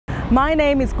My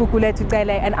name is Gugulethu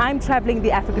Cele, and I'm traveling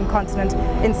the African continent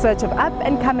in search of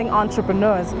up-and-coming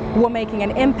entrepreneurs who are making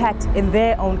an impact in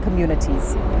their own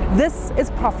communities. This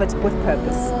is Profit with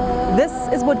Purpose. This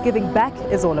is what giving back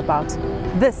is all about.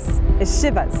 This is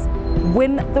Chivas.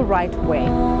 Win the right way.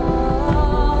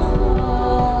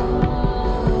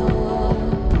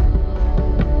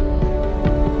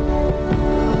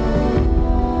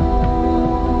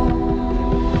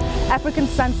 African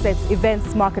Sunsets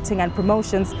Events, Marketing and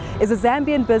Promotions is a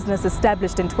Zambian business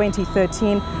established in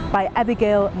 2013 by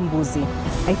Abigail Mbuzi,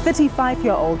 a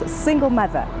 35-year-old single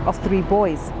mother of 3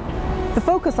 boys. The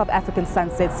focus of African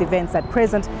Sunsets Events at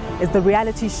present is the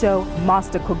reality show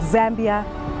Master Cook Zambia,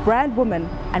 Brand Woman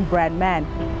and Brand Man.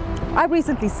 I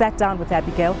recently sat down with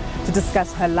Abigail to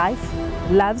discuss her life,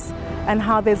 loves, and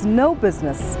how there's no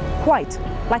business quite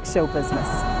like show business.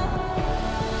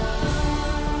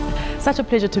 Such a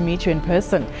pleasure to meet you in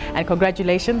person, and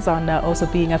congratulations on also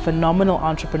being a phenomenal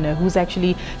entrepreneur who's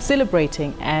actually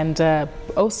celebrating and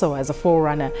also as a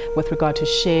forerunner with regard to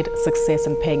shared success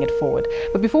and paying it forward.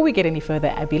 But before we get any further,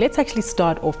 Abby, let's actually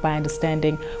start off by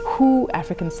understanding who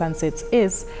African Sunsets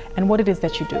is and what it is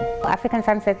that you do. African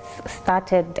Sunsets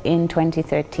started in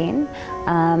 2013.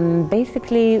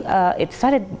 Basically, it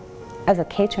started as a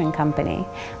catering company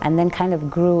and then kind of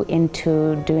grew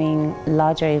into doing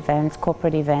larger events,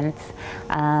 corporate events.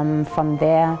 From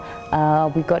there,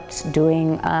 we got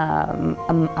doing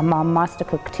a Master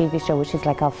Cook TV show, which is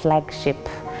like our flagship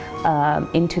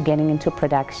into getting into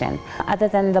production. Other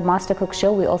than the Master Cook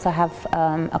show, we also have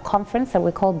a conference that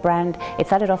we call Brand. It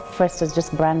started off first as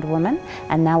just Brand Woman,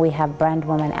 and now we have Brand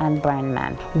Woman and Brand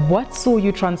Man. What saw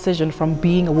you transition from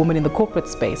being a woman in the corporate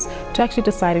space to actually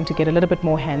deciding to get a little bit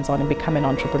more hands-on and become an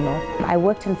entrepreneur? I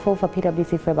worked in full for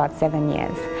PwC for about 7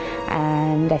 years,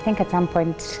 and I think at some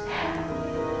point,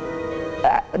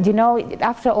 you know,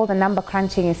 after all the number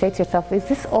crunching, you say to yourself, is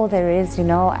this all there is? You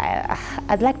know,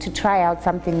 I'd like to try out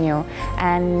something new,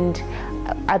 and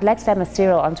I'd like to say I'm a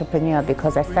serial entrepreneur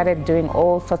because I started doing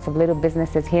all sorts of little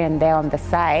businesses here and there on the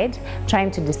side, trying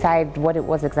to decide what it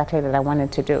was exactly that I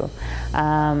wanted to do.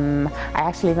 I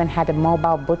actually even had a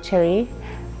mobile butchery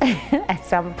at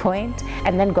some point,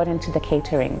 and then got into the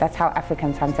catering. That's how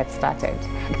African Sunset started.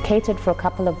 Catered for a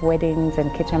couple of weddings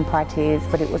and kitchen parties,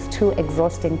 but it was too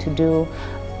exhausting to do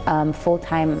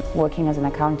full-time working as an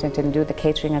accountant and do the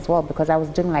catering as well, because I was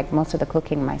doing like most of the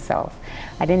cooking myself.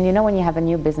 I didn't, you know, when you have a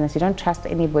new business, you don't trust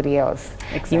anybody else.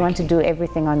 Exactly. You want to do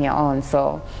everything on your own.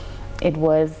 So it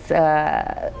was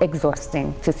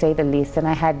exhausting, to say the least. And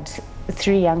I had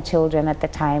 3 young children at the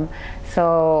time,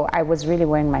 so I was really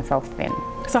wearing myself thin.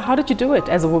 So how did you do it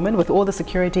as a woman with all the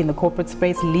security in the corporate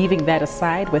space, leaving that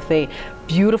aside with a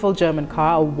beautiful German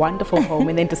car, a wonderful home,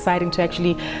 and then deciding to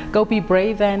actually go be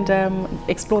brave and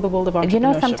explore the world of entrepreneurship? You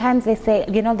know, sometimes they say,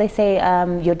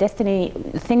 your destiny,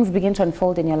 things begin to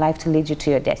unfold in your life to lead you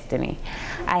to your destiny.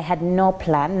 I had no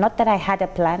plan. Not that I had a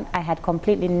plan, I had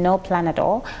completely no plan at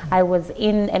all. I was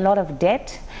in a lot of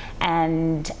debt,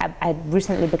 and I'd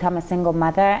recently become a single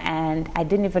mother, and I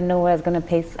didn't even know where I was going to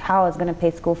pay, how I was going to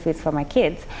pay school fees for my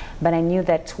kids. But I knew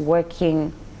that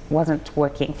working wasn't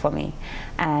working for me,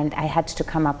 and I had to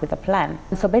come up with a plan.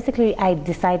 So basically, I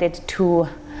decided to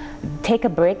take a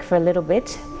break for a little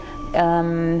bit.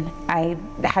 I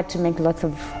had to make lots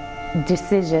of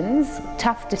decisions,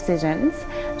 tough decisions,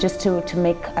 just to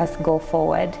make us go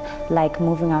forward, like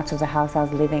moving out of the house I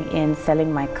was living in,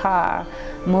 selling my car,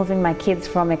 moving my kids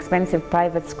from expensive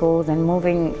private schools and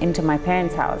moving into my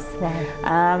parents' house.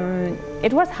 Wow.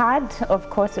 It was hard,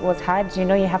 of course it was hard. You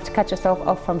know, you have to cut yourself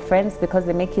off from friends because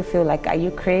they make you feel like, are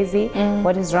you crazy?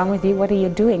 What is wrong with you? What are you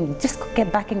doing? Just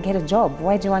get back and get a job.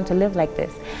 Why do you want to live like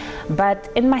this? But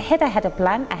in my head I had a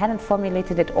plan. I hadn't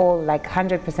formulated it all like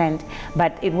 100%,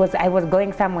 but I was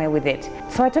going somewhere with it.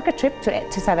 So I took a trip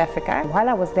to South Africa. While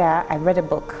I was there, I read a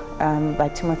book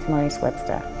by Timothy Maurice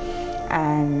Webster.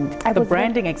 And I was the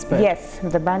branding expert. Yes,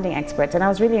 the branding expert, and I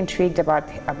was really intrigued about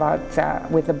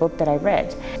with the book that I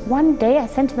read. One day I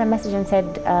sent him a message and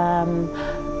said,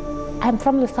 I'm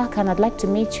from Lusaka and I'd like to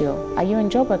meet you. Are you in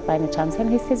Joburg by any chance? And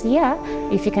he says, yeah,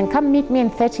 if you can come meet me in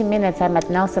 30 minutes, I'm at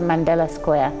Nelson Mandela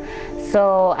Square.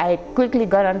 So I quickly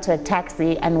got onto a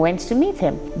taxi and went to meet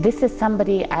him. This is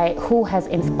somebody who has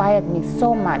inspired me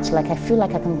so much. Like, I feel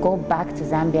like I can go back to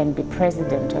Zambia and be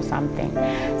president or something.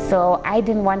 So I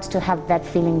didn't want to have that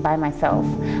feeling by myself.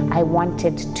 I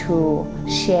wanted to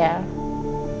share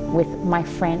with my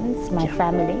friends, my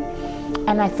family.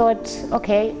 And I thought,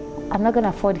 okay, I'm not going to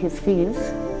afford his fees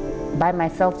by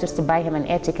myself just to buy him an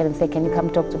air ticket and say, can you come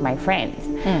talk to my friends?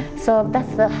 So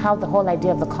that's how the whole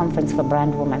idea of the conference for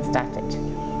Brand Woman started.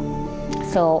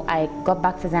 So I got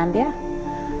back to Zambia,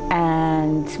 and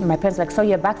my parents were like, so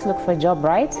you're back to look for a job,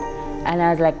 right? And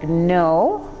I was like,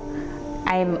 no,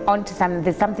 I'm on to something,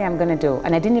 there's something I'm gonna do.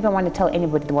 And I didn't even want to tell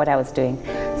anybody what I was doing.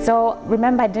 So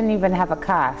remember, I didn't even have a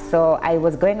car. So I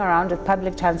was going around with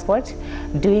public transport,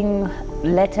 doing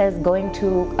letters, going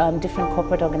to different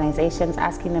corporate organizations,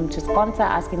 asking them to sponsor,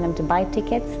 asking them to buy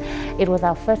tickets. It was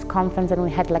our first conference and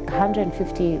we had like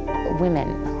 150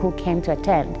 women who came to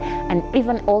attend. And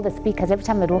even all the speakers, every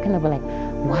time they'd walk in, they were like,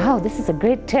 wow, this is a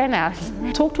great turnout.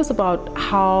 Talk to us about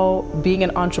how being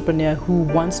an entrepreneur who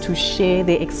wants to share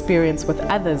their experience with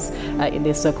others in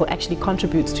their circle actually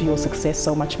contributes to your success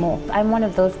so much more. I'm one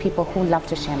of those people who love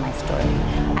to share my story.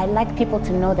 I like people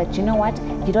to know that, you know what,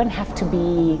 you don't have to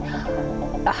be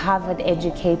Harvard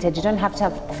educated, you don't have to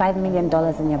have $5 million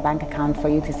in your bank account for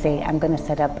you to say, I'm going to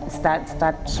start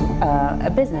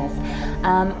a business.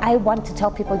 I want to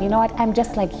tell people, you know what, I'm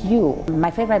just like you.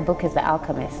 My favorite book is The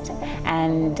Alchemist,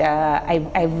 and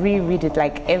I reread it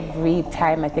like every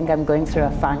time I think I'm going through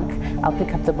a funk. I'll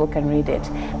pick up the book and read it.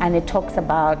 And it talks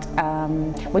about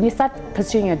when you start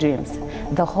pursuing your dreams,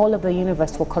 the whole of the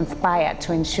universe will conspire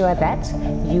to ensure that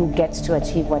you get to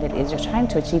achieve what it is you're trying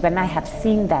to achieve. And I have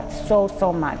seen that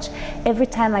so much. Every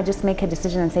time I just make a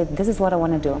decision and say, this is what I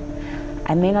want to do.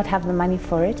 I may not have the money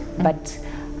for it, but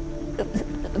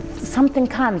something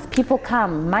comes, people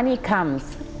come, money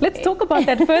comes. Let's talk about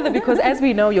that further, because as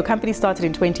we know, your company started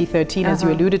in 2013, as you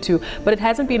alluded to, but it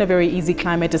hasn't been a very easy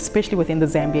climate, especially within the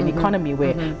Zambian economy,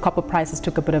 where copper prices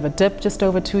took a bit of a dip just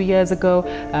over 2 years ago.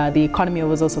 The economy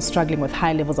was also struggling with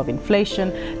high levels of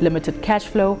inflation, limited cash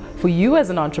flow. For you as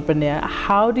an entrepreneur,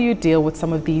 how do you deal with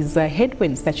some of these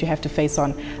headwinds that you have to face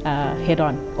on head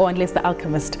on, or unless the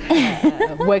alchemist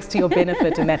works to your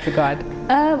benefit in that regard?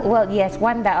 Well, yes,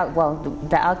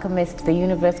 the alchemist, the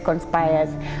universe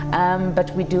conspires, but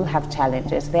we do have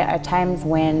challenges. There are times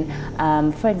when,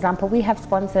 for example, we have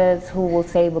sponsors who will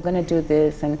say, we're going to do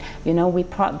this, and you know,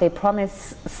 they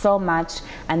promise so much,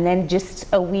 and then just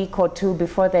a week or two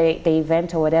before the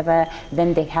event or whatever,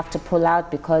 then they have to pull out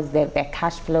because their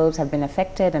cash flows have been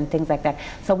affected and things like that.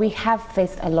 So we have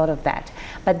faced a lot of that.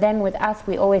 But then with us,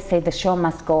 we always say the show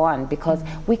must go on, because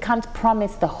we can't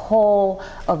promise the whole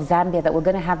of Zambia that we're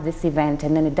going to have this event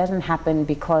and then it doesn't happen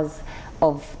because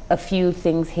of a few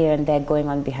things here and there going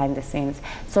on behind the scenes.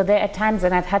 So there are times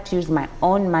when I've had to use my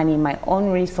own money, my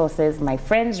own resources, my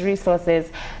friends'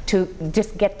 resources to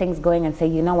just get things going and say,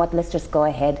 you know what, let's just go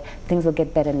ahead. Things will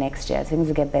get better next year. Things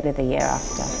will get better the year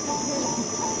after.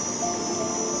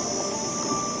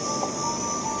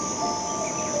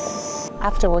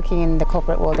 After working in the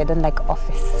corporate world, I don't like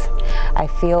office. I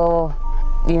feel,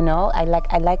 you know, I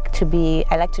like to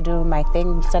do my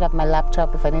thing, set up my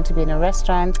laptop if I need to be in a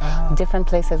restaurant, different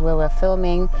places where we're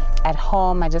filming. At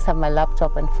home, I just have my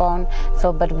laptop and phone.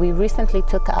 So, but we recently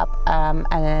took up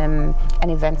an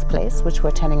events place, which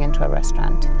we're turning into a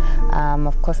restaurant.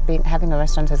 Of course, having a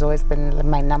restaurant has always been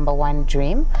my #1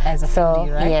 dream. As a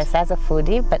foodie, right? Yes, as a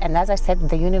foodie. And as I said,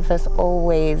 the universe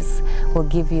always will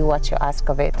give you what you ask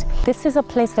of it. This is a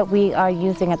place that we are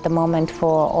using at the moment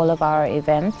for all of our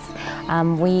events.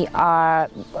 We are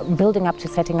building up to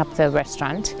setting up the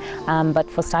restaurant, but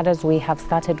for starters, we have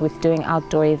started with doing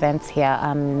outdoor events here,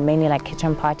 mainly like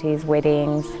kitchen parties,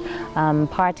 weddings,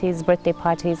 parties, birthday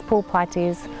parties, pool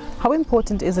parties. How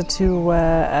important is it to,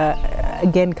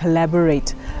 again,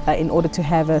 collaborate in order to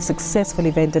have a successful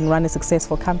event and run a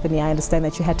successful company? I understand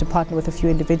that you had to partner with a few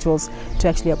individuals to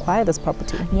actually acquire this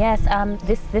property. Yes,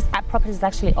 this property is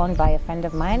actually owned by a friend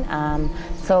of mine.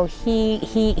 So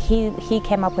he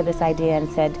came up with this idea and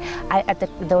said,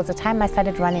 there was a time I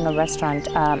started running a restaurant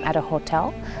at a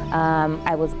hotel.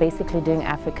 I was basically doing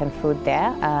African food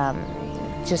there,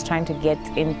 just trying to get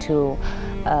into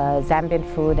Zambian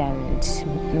food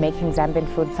and making Zambian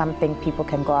food something people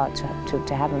can go out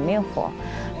to have a meal for.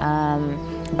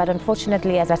 But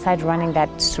unfortunately, as I started running that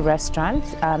restaurant,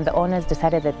 the owners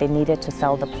decided that they needed to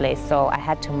sell the place, so I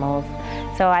had to move.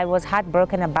 So I was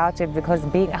heartbroken about it because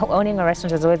owning a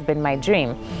restaurant has always been my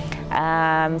dream.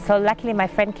 So luckily my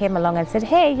friend came along and said,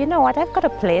 hey, you know what, I've got a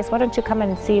place, why don't you come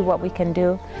and see what we can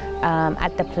do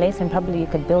at the place, and probably you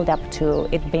could build up to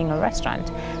it being a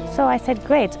restaurant. So I said,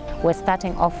 great. We're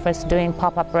starting off first doing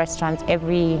pop-up restaurants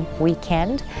every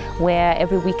weekend, where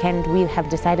every weekend we have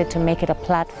decided to make it a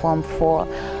platform for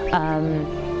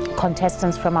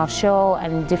contestants from our show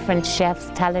and different chefs,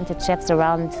 talented chefs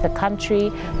around the country,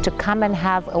 to come and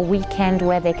have a weekend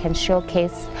where they can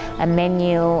showcase a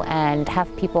menu and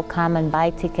have people come and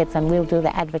buy tickets, and we'll do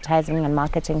the advertising and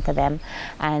marketing for them,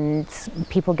 and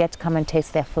people get to come and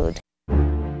taste their food.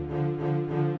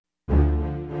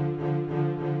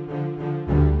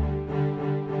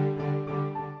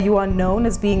 You you are known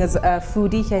as being as a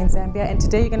foodie here in Zambia, and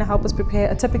today you're going to help us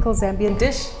prepare a typical Zambian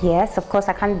dish. Yes, of course,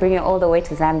 I can't bring you all the way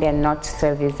to Zambia and not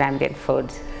serve you Zambian food.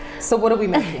 So what are we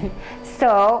making?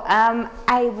 So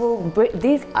I will bring,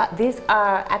 these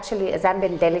are actually a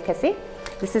Zambian delicacy.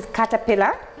 This is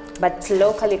caterpillar, but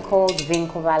locally called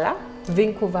vinkuvala.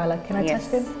 Vinkuvala, can I touch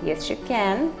them? Yes, you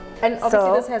can. And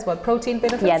obviously this has what, protein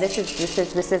benefits? Yeah,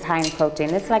 this is high in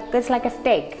protein. It's like a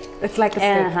steak. It's like a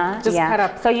steak, just cut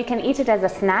up. So you can eat it as a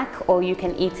snack, or you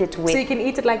can eat it with. So you can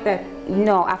eat it like that?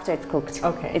 No, after it's cooked.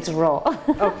 Okay. It's raw.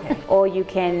 Okay. Or you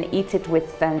can eat it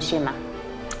with nshima.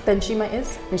 Nshima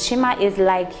is? Nshima is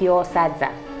like your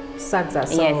sadza. Sadza,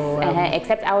 so... Yes,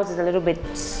 except ours is a little bit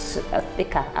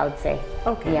thicker, I would say.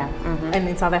 Okay. Yeah. And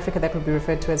in South Africa that would be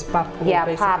referred to as pap, or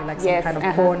basically pap, like some kind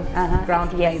of corn,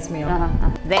 ground maize meal.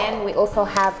 Then we also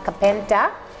have kapenta,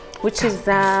 which is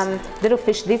little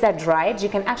fish. These are dried. You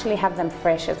can actually have them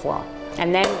fresh as well.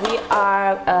 And then we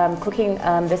are cooking,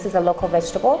 this is a local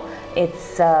vegetable.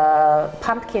 It's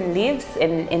pumpkin leaves.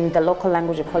 In the local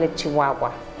language, we call it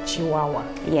chihuahua. Chihuahua.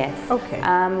 Yes. Okay.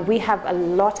 We have a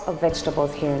lot of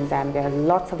vegetables here in Zambia,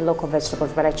 lots of local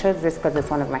vegetables, but I chose this because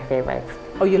it's one of my favorites.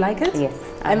 Oh, you like it? Yes.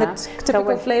 And the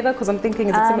typical flavor, because I'm thinking,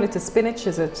 is it similar to spinach,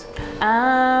 is it?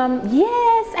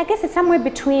 Yes, I guess it's somewhere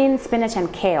between spinach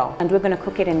and kale, and we're going to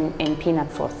cook it in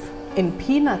peanut sauce. In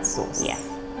peanut sauce? Yes.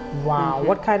 Wow,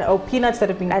 what kind of, peanuts that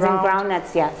have been ground? As in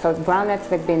groundnuts, yeah. So groundnuts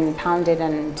that have been pounded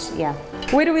and, yeah.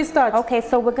 Where do we start? Okay,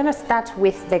 so we're going to start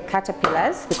with the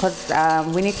caterpillars because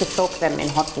we need to soak them in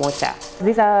hot water.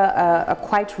 These are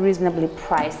quite reasonably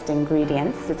priced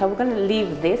ingredients. So we're going to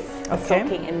leave this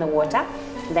soaking in the water.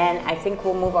 Then I think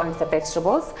we'll move on to the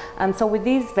vegetables. So with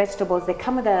these vegetables, they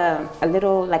come with a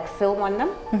little like film on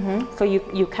them. So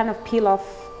you kind of peel off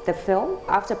the film.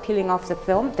 After peeling off the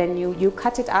film, then you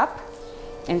cut it up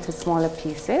into smaller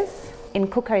pieces. In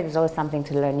cookery, there's always something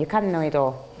to learn. You can't know it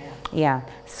all. Yeah.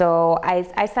 So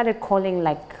I started calling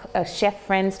like chef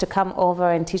friends to come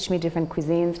over and teach me different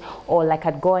cuisines, or like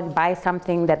I'd go and buy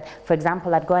something that, for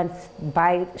example, I'd go and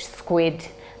buy squid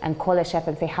and call a chef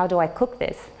and say, how do I cook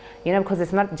this? You know, because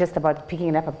it's not just about picking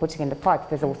it up and putting it in the pot.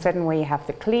 There's a certain way you have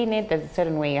to clean it. There's a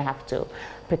certain way you have to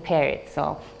prepare it.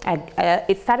 So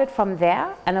it started from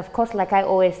there. And of course, like I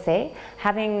always say,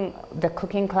 having the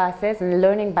cooking classes and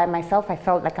learning by myself, I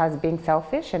felt like I was being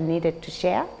selfish and needed to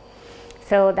share.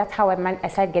 So that's how I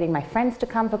started getting my friends to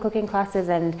come for cooking classes,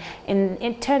 and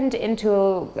it turned into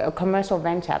a commercial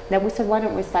venture. Then we said, why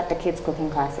don't we start the kids' cooking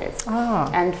classes?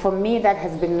 And for me, that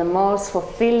has been the most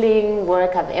fulfilling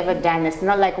work I've ever done. It's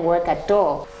not like work at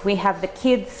all. We have the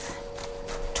kids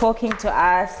talking to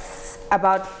us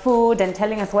about food and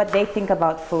telling us what they think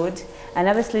about food. And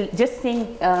obviously, just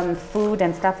seeing food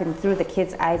and stuff through the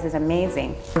kids' eyes is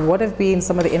amazing. What have been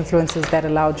some of the influences that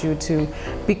allowed you to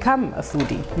become a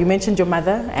foodie? You mentioned your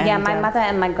mother. And, yeah, my mother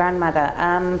and my grandmother.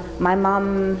 My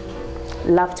mom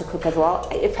loved to cook as well.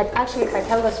 If I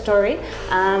tell the story,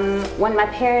 when my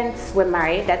parents were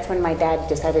married, that's when my dad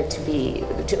decided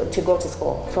to go to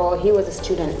school. So he was a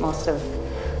student most of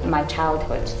my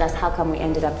childhood. That's how come we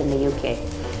ended up in the UK.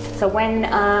 So when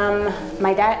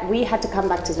we had to come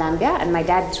back to Zambia, and my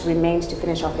dad remained to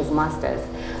finish off his master's.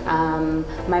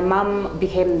 My mom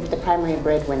became the primary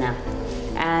breadwinner.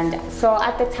 And so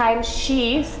at the time,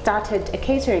 she started a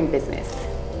catering business.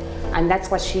 And that's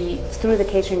what through the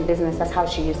catering business, that's how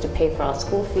she used to pay for our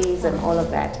school fees and all of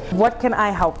that. What can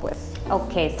I help with?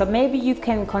 Okay, so maybe you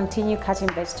can continue cutting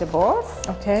vegetables.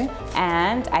 Okay.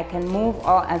 And I can move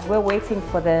on, as we're waiting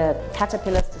for the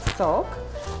caterpillars to soak,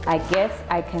 I guess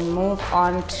I can move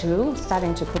on to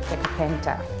starting to cook the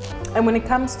kapenta. And when it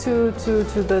comes to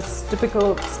this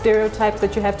typical stereotypes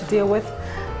that you have to deal with,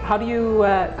 how do you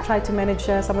try to manage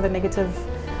some of the negative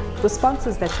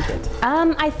responses that you get?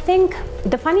 I think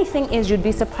the funny thing is you'd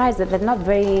be surprised that there are not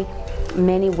very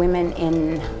many women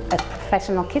in a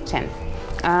professional kitchen.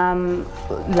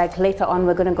 Like later on,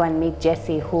 we're going to go and meet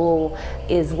Jessie, who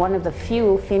is one of the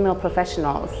few female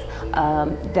professionals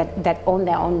that own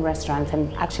their own restaurants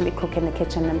and actually cook in the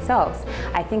kitchen themselves.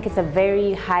 I think it's a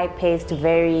very high-paced,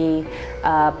 very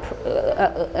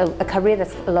a career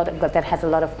that has a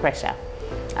lot of pressure.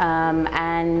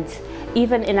 And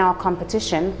even in our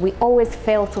competition, we always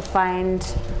fail to find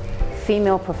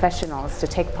female professionals to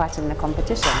take part in the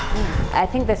competition. I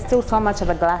think there's still so much of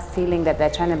a glass ceiling that they're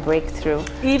trying to break through.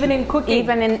 Even in cooking?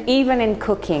 Even in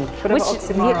cooking. Which,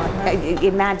 oxymoron,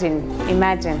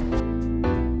 imagine.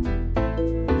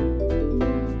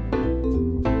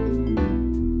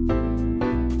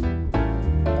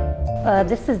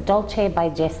 This is Dolce by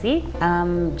Jessie.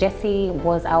 Jessie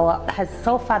has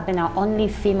so far been our only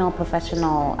female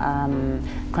professional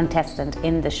contestant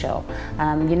in the show.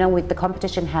 You know, with the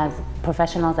competition has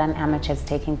professionals and amateurs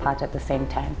taking part at the same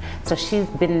time. So she's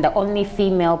been the only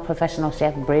female professional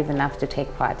chef brave enough to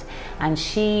take part. And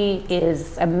she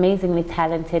is amazingly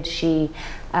talented. She's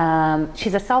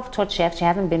a self-taught chef. She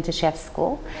hasn't been to chef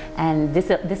school. And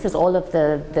this is all of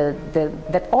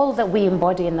all that we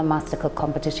embody in the Master Cook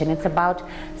competition. It's about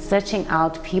searching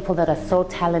out people that are so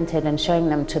talented and showing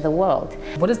them to the world.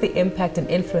 What has the impact and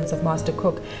influence of Master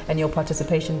Cook and your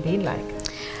participation been like?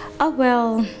 Oh,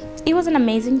 well, it was an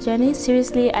amazing journey.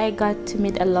 Seriously, I got to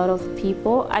meet a lot of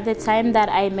people. At the time that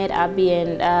I met Abby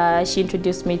and she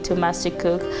introduced me to Master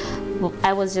Cook,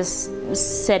 I was just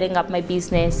setting up my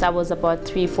business. I was about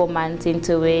 3-4 months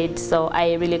into it, so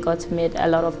I really got to meet a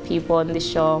lot of people on the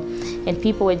show, and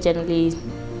people were generally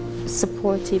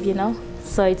supportive, you know.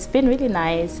 So it's been really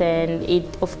nice, and it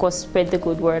of course spread the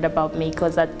good word about me,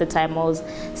 because at the time I was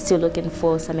still looking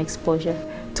for some exposure.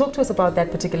 Talk to us about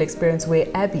that particular experience where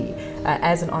Abby,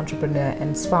 as an entrepreneur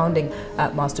and founding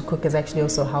Master Cook, has actually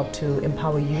also helped to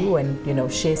empower you and, you know,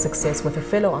 share success with a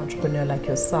fellow entrepreneur like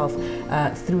yourself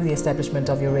through the establishment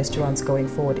of your restaurants going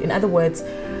forward. In other words,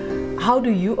 how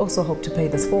do you also hope to pay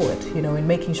this forward, you know, in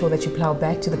making sure that you plow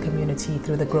back to the community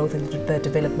through the growth and the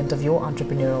development of your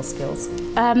entrepreneurial skills?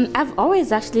 I've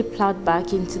always actually plowed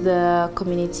back into the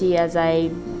community, as I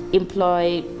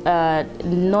employ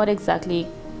not exactly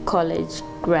college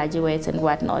graduates and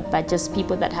whatnot, but just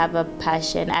people that have a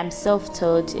passion. I'm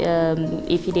self-taught,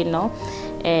 if you didn't know,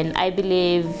 and I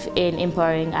believe in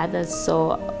empowering others,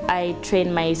 so I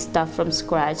train my staff from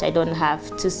scratch. I don't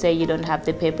have to say you don't have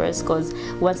the papers, because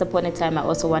once upon a time I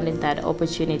also wanted that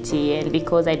opportunity, and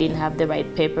because I didn't have the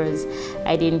right papers,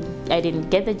 I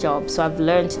didn't get the job. So I've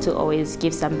learned to always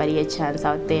give somebody a chance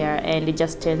out there, and it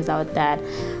just turns out that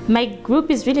my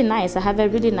group is really nice. I have a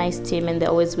really nice team, and they're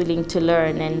always willing to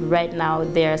learn, and right now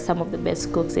they're some of the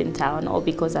best cooks in town, all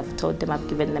because I've taught them, I've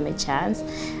given them a chance.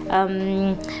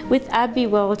 With Abby,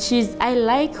 well, I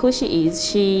like who she is.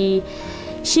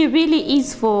 She really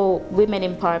is for women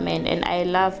empowerment, and I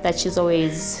love that she's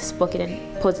always spoken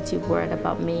a positive word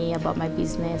about me, about my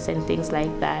business and things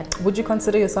like that. Would you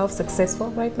consider yourself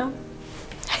successful right now?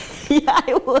 Yeah,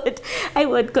 I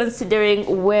would,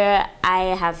 considering where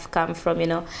I have come from, you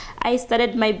know. I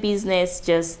started my business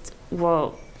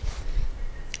well,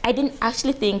 I didn't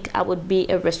actually think I would be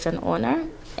a restaurant owner,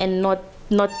 and not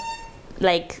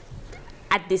like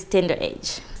at this tender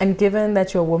age. And given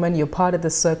that you're a woman, you're part of the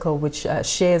circle which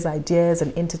shares ideas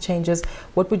and interchanges,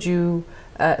 what would you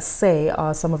say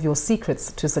are some of your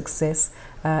secrets to success,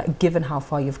 given how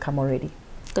far you've come already?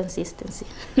 Consistency.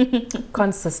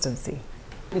 Consistency.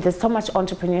 There's so much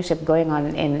entrepreneurship going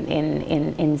on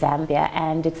in Zambia,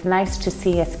 and it's nice to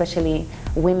see especially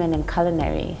women in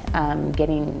culinary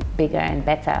getting bigger and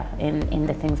better in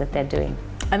the things that they're doing.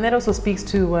 And that also speaks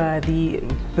to the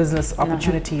business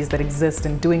opportunities that exist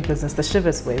in doing business the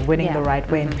Chivas way, winning the right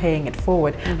way and paying it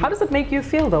forward. How does it make you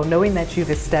feel, though, knowing that you've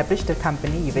established a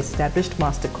company, you've established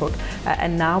Master Cook,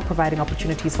 and now providing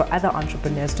opportunities for other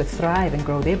entrepreneurs to thrive and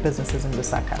grow their businesses in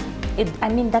Lusaka? I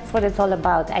mean, that's what it's all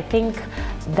about. I think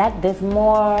that there's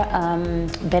more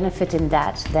benefit in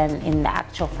that than in the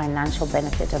actual financial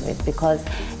benefit of it, because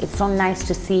it's so nice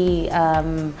to see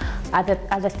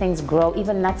other things grow.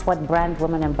 Even that's what Brand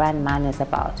Woman and Brand Man is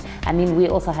about. I mean, we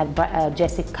also had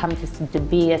Jessie come to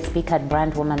be a speaker at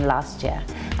Brand Woman last year,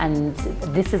 and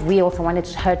we also wanted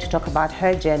her to talk about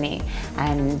her journey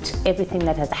and everything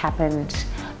that has happened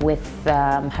with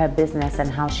her business and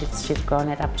how she's grown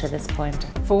it up to this point.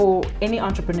 For any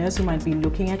entrepreneurs who might be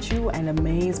looking at you and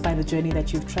amazed by the journey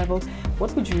that you've traveled,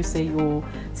 what would you say your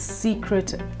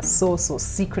secret sauce or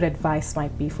secret advice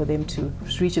might be for them to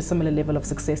reach a similar level of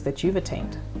success that you've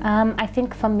attained? I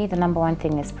think for me the number one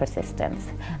thing is persistence.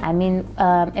 I mean,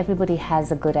 everybody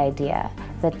has a good idea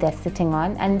that they're sitting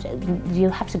on, and you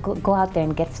have to go out there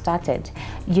and get started.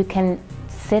 You can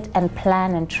sit and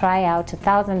plan and try out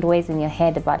 1,000 ways in your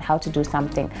head about how to do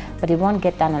something, but it won't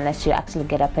get done unless you actually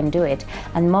get up and do it.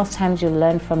 And most times you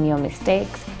learn from your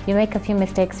mistakes. You make a few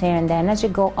mistakes here and there, and as you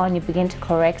go on, you begin to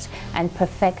correct and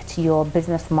perfect your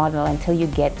business model until you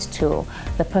get to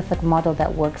the perfect model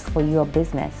that works for your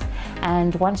business.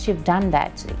 And once you've done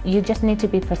that, you just need to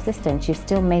be persistent. You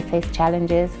still may face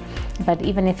challenges. But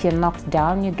even if you're knocked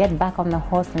down, you get back on the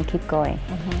horse and keep going.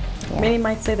 Yeah. Many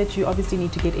might say that you obviously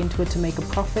need to get into it to make a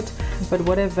profit, but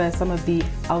what have some of the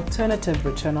alternative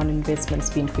return on investments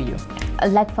been for you?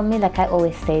 Like for me, like I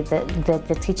always say,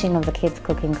 the teaching of the kids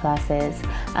cooking classes.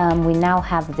 We now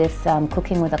have this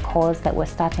Cooking with a Cause that we're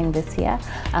starting this year,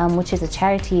 which is a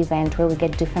charity event where we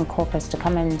get different corporates to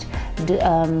come and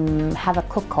have a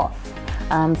cook-off.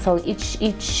 So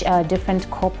each different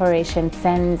corporation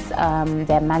sends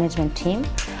their management team,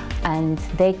 and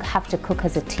they have to cook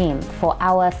as a team for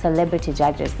our celebrity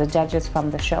judges, the judges from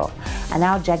the show. And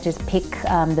our judges pick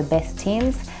the best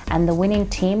teams, and the winning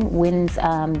team wins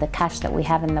the cash that we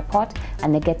have in the pot,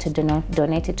 and they get to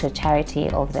donate it to a charity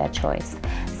of their choice.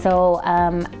 So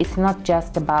it's not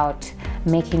just about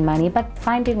making money, but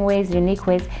finding ways, unique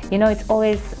ways. You know,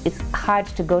 it's hard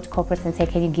to go to corporates and say,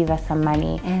 can you give us some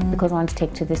money because I want to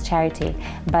take to this charity.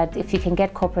 But if you can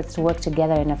get corporates to work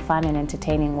together in a fun and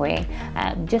entertaining way,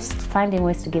 just finding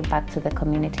ways to give back to the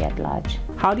community at large.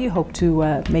 How do you hope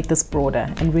to make this broader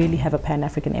and really have a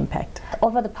Pan-African impact?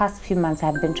 Over the past few months,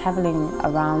 I've been traveling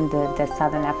around the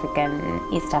Southern African,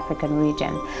 East African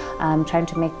region, trying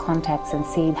to make contacts and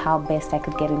see how best I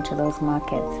could get into those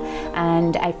markets.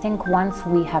 And I think once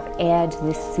we have aired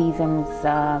this season's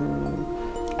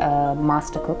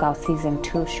Master Cook, our season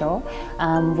 2 show,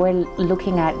 we're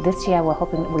looking at this year. We're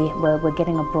hoping we're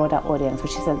getting a broader audience,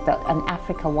 which is an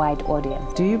Africa-wide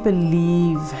audience. Do you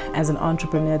believe, as an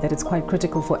entrepreneur, that it's quite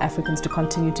critical for Africans to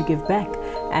continue to give back,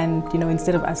 and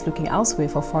instead of us looking elsewhere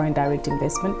for foreign direct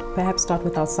investment, perhaps start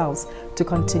with ourselves to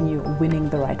continue winning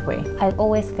the right way? I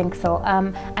always think so,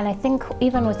 and I think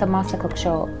even with the Master Cook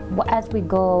show, as we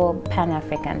go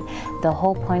Pan-African, the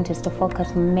whole point is to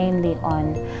focus mainly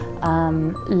on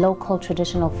local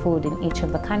traditional food in each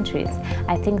of the countries.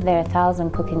 I think there are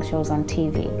 1,000 cooking shows on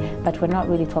TV, but we're not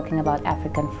really talking about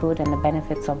African food and the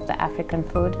benefits of the African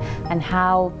food and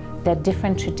how there are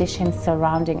different traditions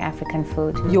surrounding African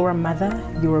food. You're a mother,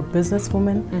 you're a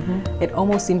businesswoman. It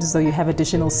almost seems as though you have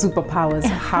additional superpowers.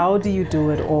 How do you do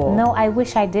it all? No, I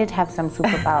wish I did have some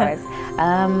superpowers.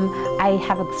 I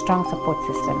have a strong support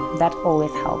system. That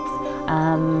always helps.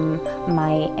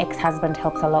 My ex-husband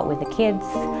helps a lot with the kids,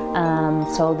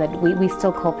 so that we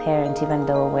still co-parent even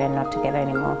though we're not together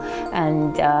anymore.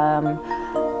 And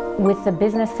with the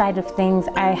business side of things,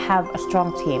 I have a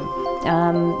strong team.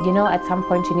 At some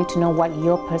point you need to know what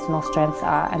your personal strengths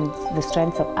are and the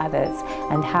strengths of others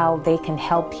and how they can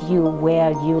help you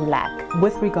where you lack.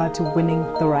 With regard to winning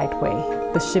the right way,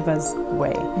 the Chivas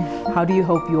way, how do you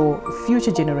hope your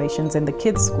future generations and the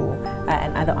kids' school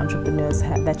and other entrepreneurs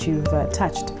that you've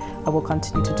touched will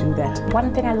continue to do that?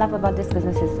 One thing I love about this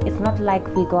business is it's not like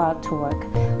we go out to work.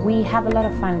 We have a lot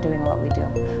of fun doing what we do.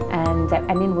 And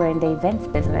I mean, we're in the events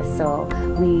business, so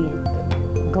we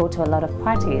go to a lot of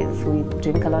parties, we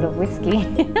drink a lot of whiskey.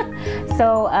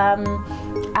 So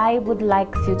I would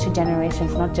like future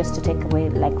generations not just to take away,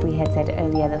 like we had said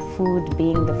earlier, the food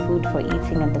being the food for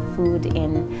eating and the food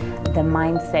in the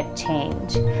mindset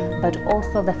change, but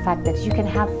also the fact that you can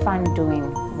have fun doing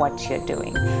what you're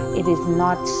doing. It is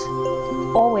not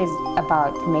always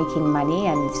about making money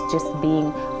and just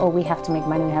being, oh, we have to make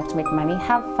money, we have to make money.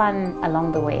 Have fun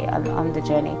along the way, on the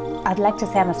journey. I'd like to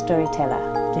say I'm a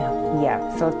storyteller.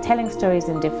 Yeah, so telling stories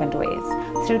in different ways,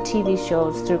 through TV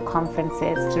shows, through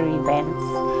conferences, through events.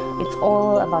 It's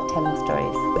all about telling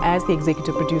stories. As the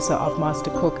executive producer of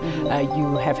Master Cook,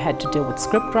 you have had to deal with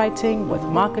script writing, with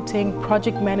marketing,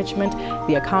 project management,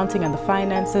 the accounting and the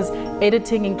finances,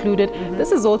 editing included.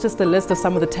 This is all just a list of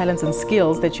some of the talents and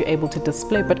skills that you're able to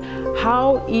display. But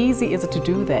how easy is it to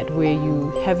do that, where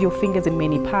you have your fingers in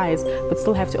many pies, but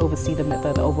still have to oversee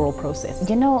the overall process?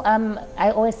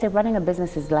 I always say running a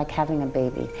business is like having a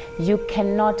baby. You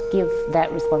cannot give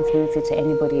that responsibility to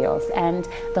anybody else. And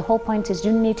the whole point is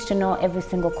you need to know every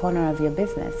single corner of your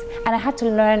business. And I had to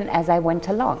learn as I went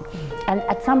along. And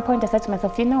at some point I said to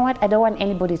myself, you know what, I don't want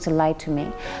anybody to lie to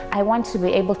me. I want to be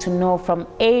able to know from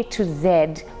A to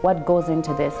Z what goes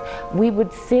into this. We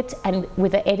would sit and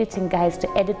with the editing guys to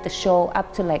edit the show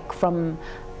up to like from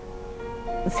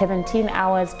 17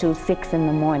 hours to 6 in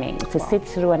the morning to sit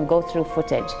through and go through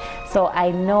footage. So I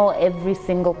know every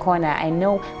single corner. I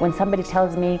know when somebody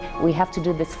tells me we have to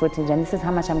do this footage and this is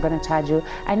how much I'm going to charge you,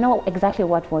 I know exactly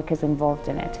what work is involved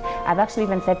in it. I've actually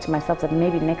even said to myself that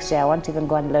maybe next year I want to even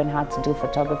go and learn how to do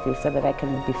photography so that I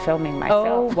can be filming myself.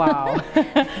 Oh, wow.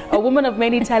 A woman of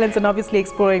many talents and obviously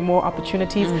exploring more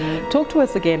opportunities. Talk to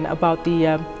us again about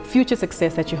the future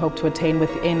success that you hope to attain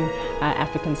within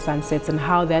African Sunsets and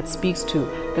how that speaks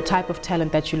to the type of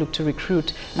talent that you look to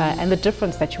recruit and the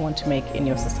difference that you want to make in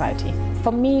your society.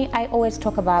 For me, I always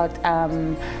talk about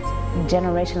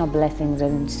generational blessings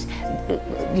and,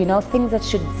 you know, things that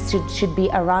should be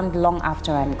around long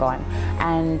after I'm gone.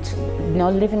 And, you know,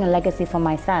 leaving a legacy for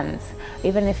my sons.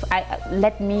 Even if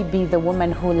let me be the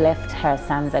woman who left her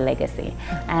sons a legacy.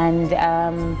 And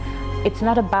it's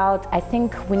not about, I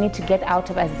think we need to get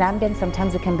out of, as Zambians,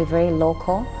 sometimes we can be very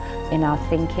local in our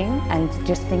thinking and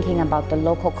just thinking about the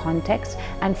local context.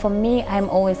 And for me, I'm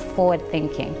always forward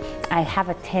thinking. I have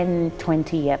a 10,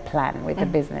 20-year plan with the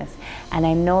business. And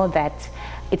I know that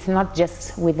it's not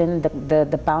just within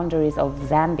the boundaries of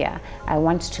Zambia. I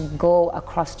want to go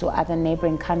across to other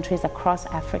neighboring countries across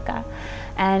Africa.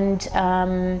 And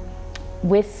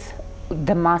with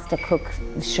the Master Cook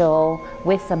show,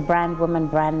 with the Brand Woman,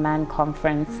 Brand Man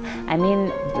conference. I mean,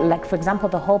 like, for example,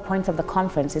 the whole point of the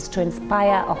conference is to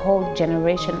inspire a whole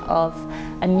generation of,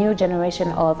 a new generation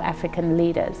of African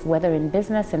leaders, whether in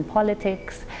business, in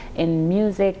politics, in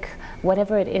music,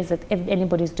 whatever it is that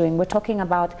anybody's doing. We're talking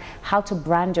about how to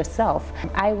brand yourself.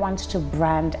 I want to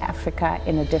brand Africa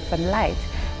in a different light.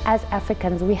 As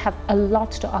Africans, we have a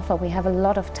lot to offer. We have a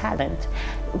lot of talent.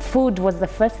 Food was the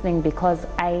first thing because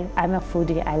I'm a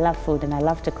foodie. I love food and I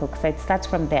love to cook. So it starts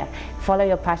from there. Follow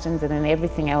your passions and then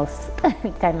everything else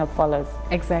kind of follows.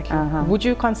 Exactly. Would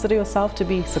you consider yourself to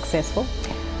be successful?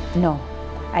 No.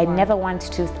 I never want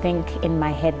to think in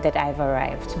my head that I've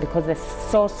arrived because there's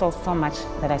so much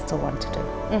that I still want to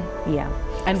do. Yeah.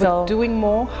 And so, with doing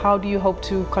more, how do you hope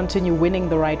to continue winning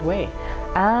the right way?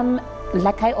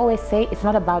 Like I always say, it's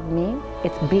not about me.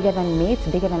 It's bigger than me. It's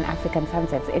bigger than African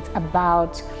Sunsets. It's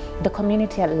about the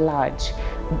community at large.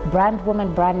 Brand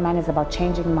Woman, Brand Man is about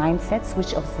changing mindsets,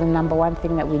 which is the #1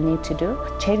 thing that we need to do.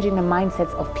 Changing the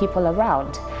mindsets of people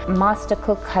around. Master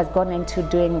Cook has gone into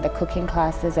doing the cooking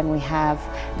classes, and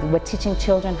we're teaching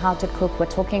children how to cook. We're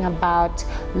talking about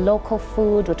local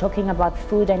food. We're talking about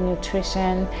food and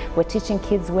nutrition. We're teaching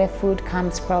kids where food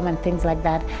comes from and things like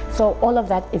that. So all of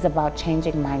that is about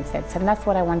changing mindsets, and that's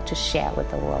what I want to share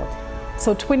with the world.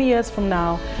 So 20 years from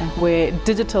now, where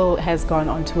digital has gone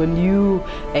onto a new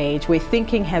age, where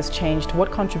thinking has changed, what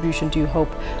contribution do you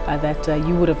hope that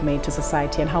you would have made to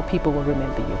society, and how people will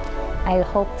remember you? I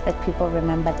hope that people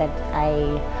remember that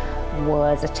I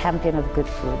was a champion of good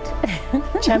food.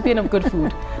 Champion of good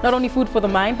food. Not only food for the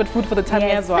mind, but food for the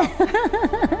tummy as well.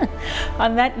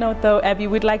 On that note, though, Abby,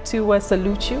 we'd like to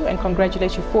salute you and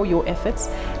congratulate you for your efforts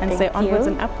and say onwards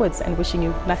and upwards, and wishing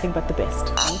you nothing but the best.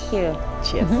 Thank you.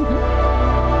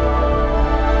 Cheers.